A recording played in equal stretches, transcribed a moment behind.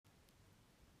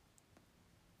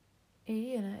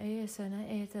Ena esana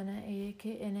etana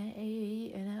eke ena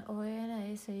ena oena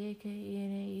esa eke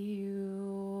ena iu.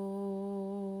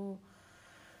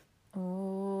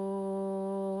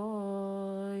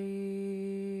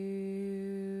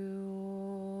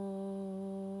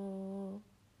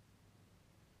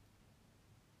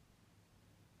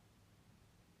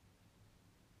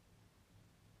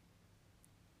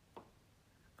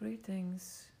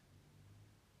 Greetings.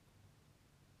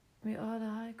 We are the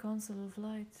High Council of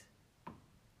Light,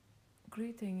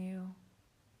 greeting you.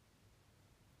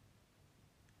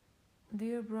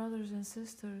 Dear brothers and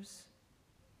sisters,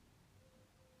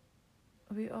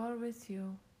 we are with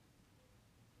you,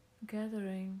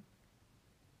 gathering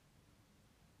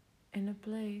in a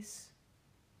place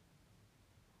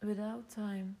without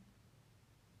time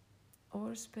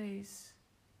or space,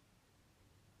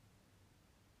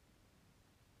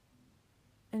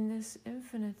 in this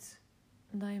infinite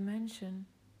dimension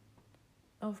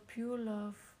of pure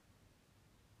love,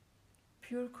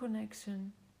 pure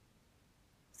connection.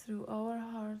 Through our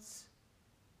hearts,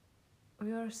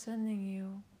 we are sending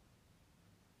you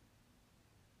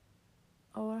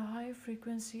our high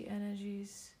frequency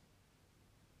energies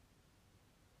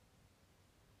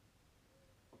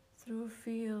through a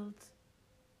field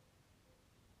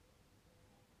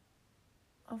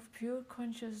of pure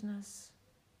consciousness,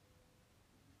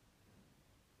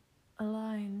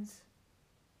 aligned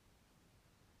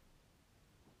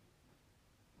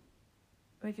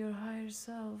with your higher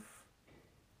self.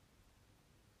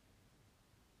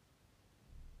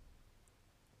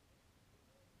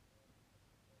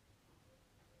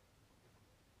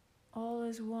 All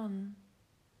is one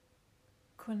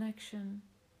connection.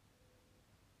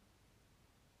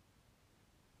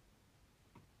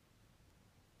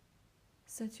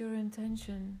 Set your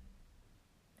intention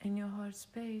in your heart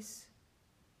space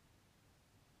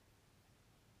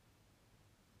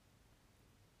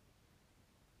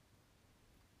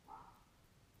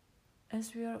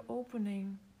as we are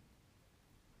opening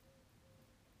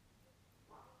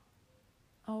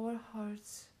our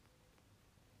hearts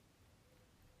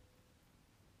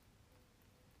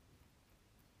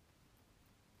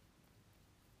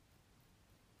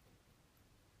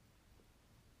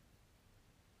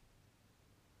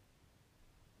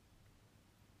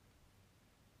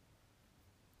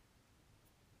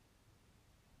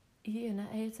ena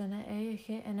etana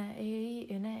eke ena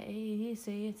ena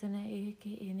say etana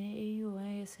eke ena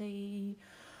I say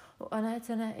o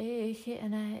anatana eke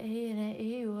ena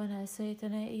ena say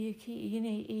etana eke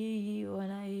ena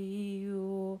ena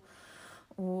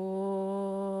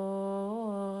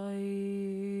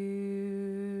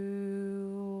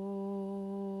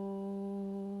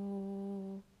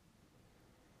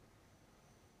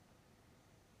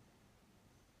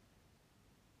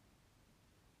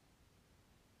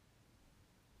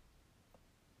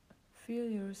Feel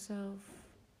yourself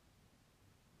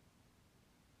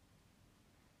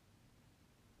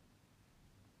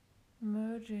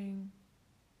merging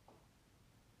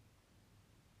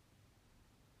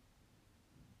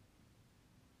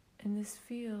in this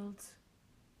field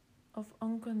of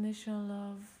unconditional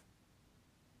love.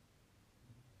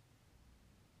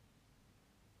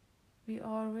 We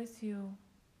are with you.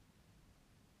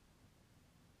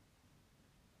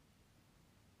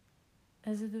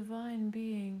 As a divine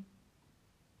being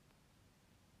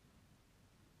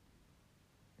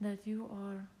that you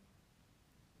are,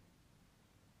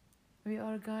 we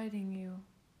are guiding you.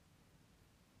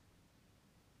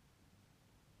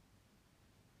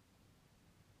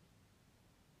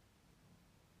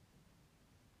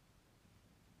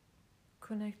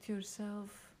 Connect yourself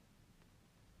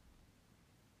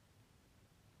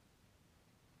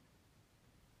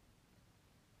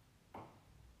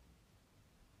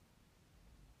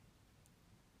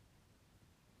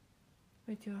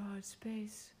with your heart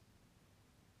space.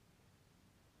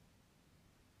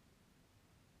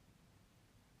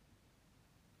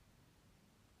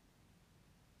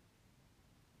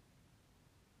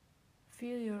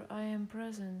 Feel your I am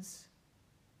presence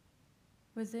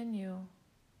within you.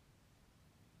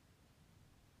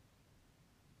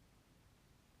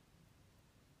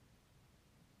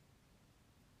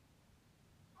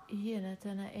 Ena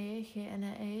tana eke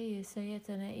ena say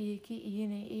etana eke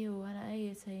ena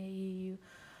ana say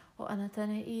o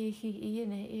anatana eke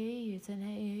ena tana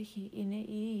eke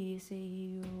ena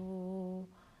say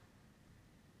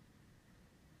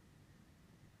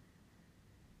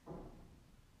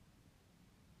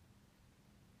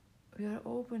we are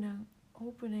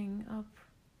opening up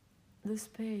the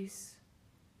space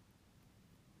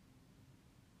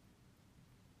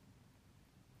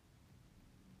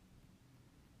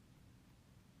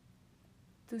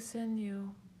to send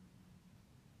you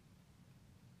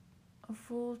a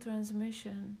full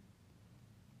transmission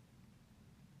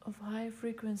of high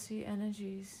frequency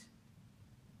energies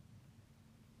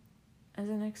as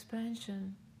an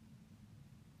expansion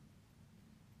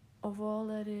of all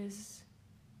that is.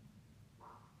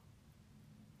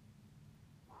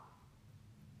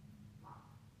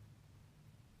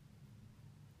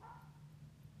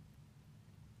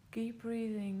 Keep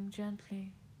breathing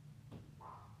gently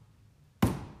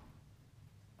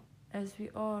as we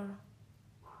are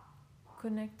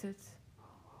connected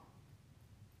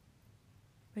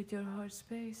with your heart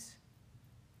space.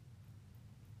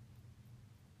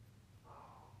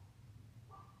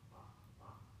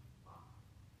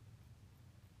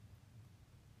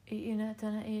 Ina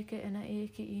tana eke ina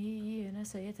eke I ina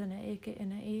saya tana eke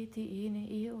ina iti ina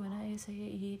I wana e saya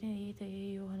ina ita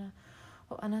e wana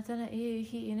o ana tana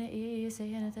eke ina e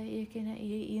saya na ta eke ina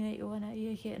ina wana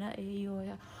eke ina e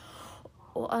oya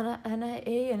o ana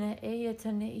e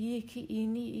tana eke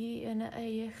ini ina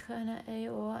e khana e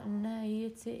o ana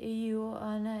ite e o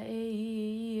ana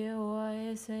e o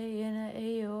e saya ina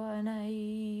e o ana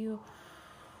e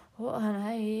o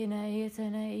ana ina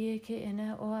tana eke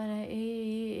ina o ana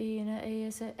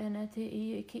ina sa ana te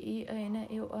eke ina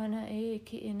e o ana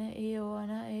eke ina e o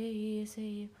ana e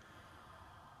say.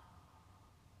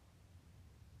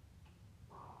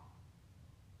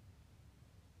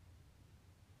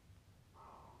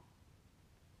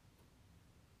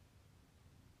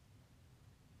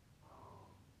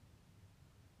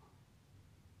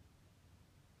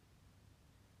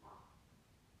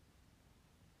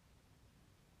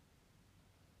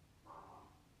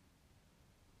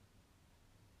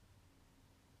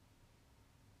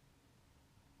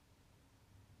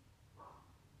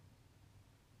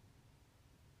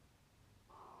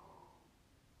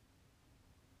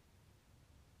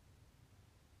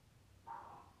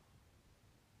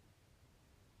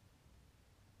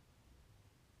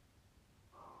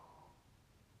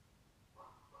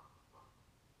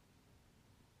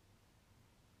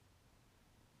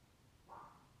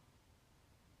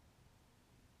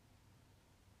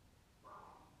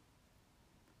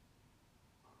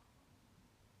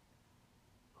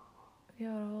 We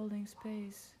are holding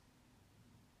space.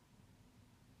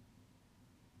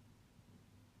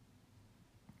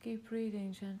 Keep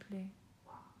breathing gently.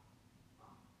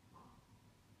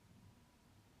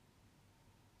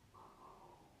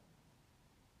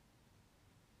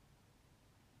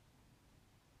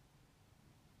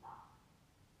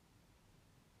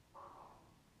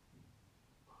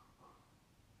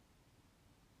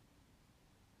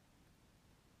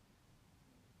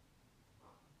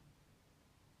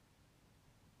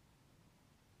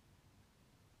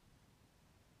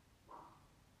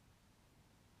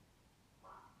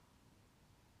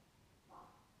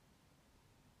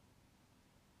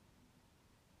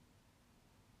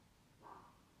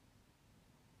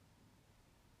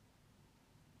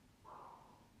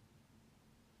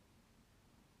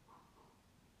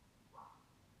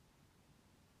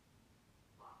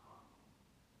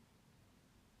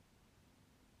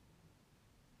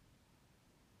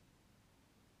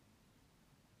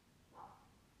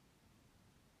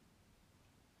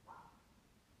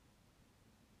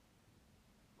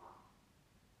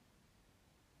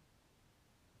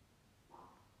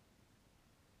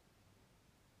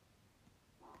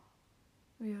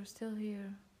 We are still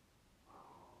here,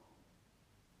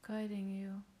 guiding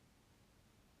you,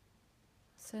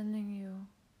 sending you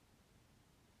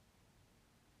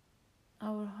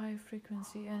our high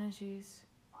frequency energies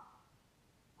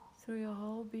through your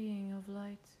whole being of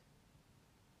light.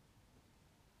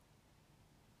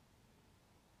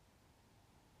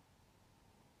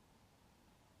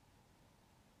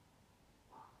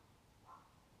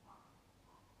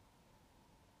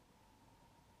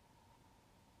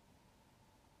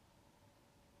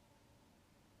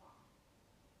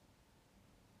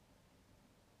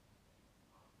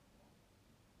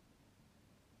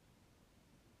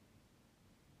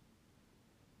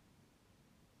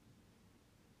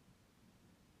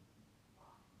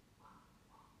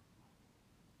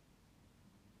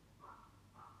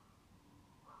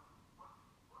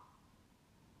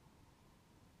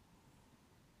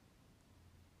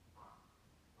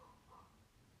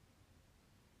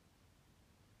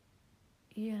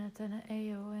 Ina tana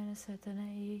e o ena sa tana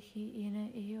e ki ina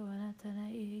e o ana tana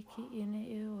e ki ina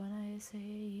e o ana e sa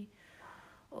e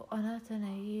o ana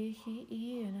tana e ki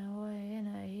ina o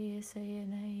ena e sa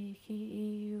ena e ki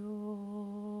i o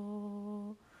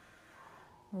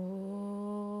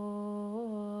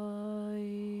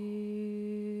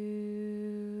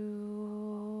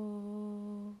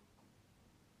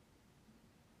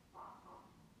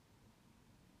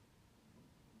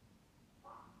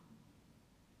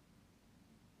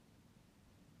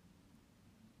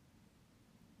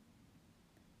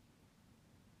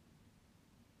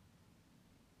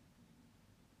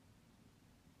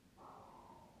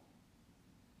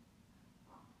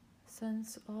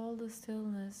sense all the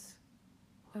stillness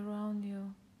around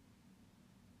you,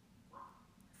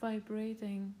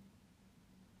 vibrating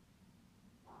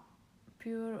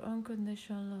pure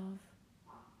unconditional love.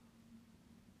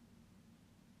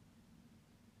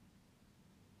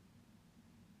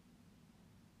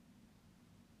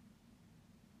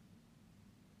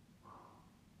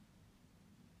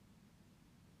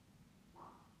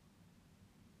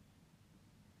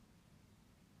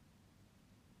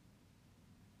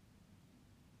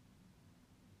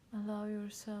 Allow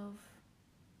yourself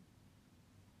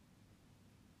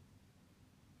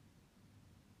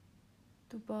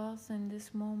to bask in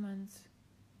this moment.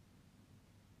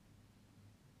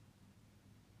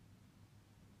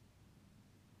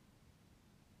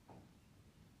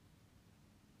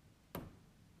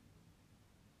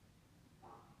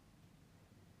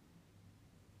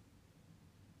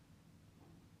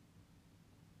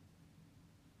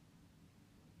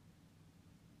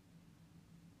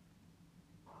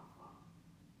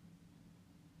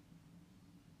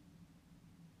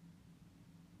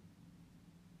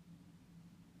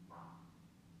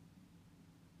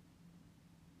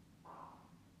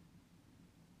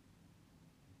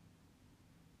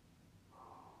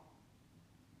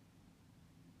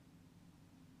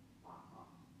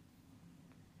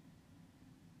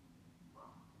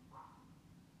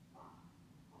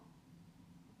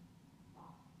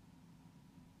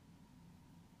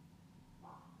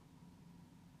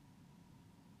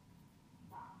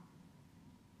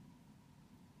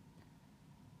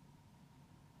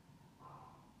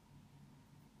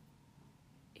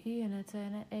 Ina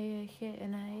tana e he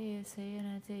ina e se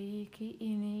ina te iki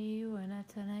ini iu ina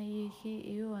tana iki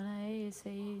iu ina e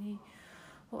se ini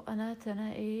o ana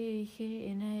tana e he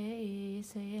ina e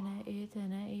se ina e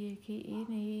tana iki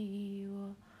ini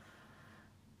iu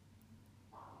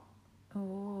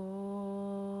o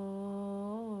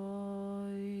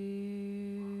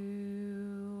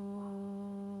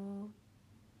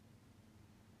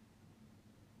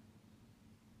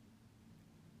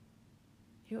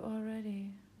you are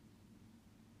ready.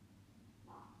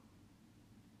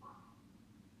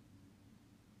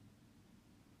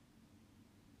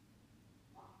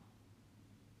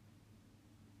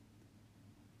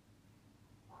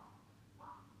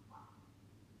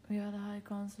 We are the High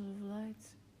Council of Light,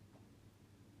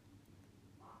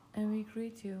 and we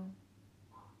greet you,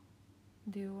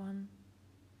 dear one.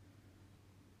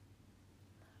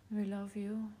 We love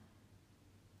you,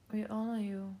 we honor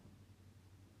you,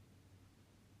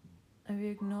 and we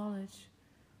acknowledge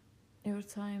your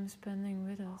time spending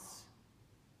with us.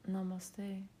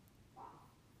 Namaste.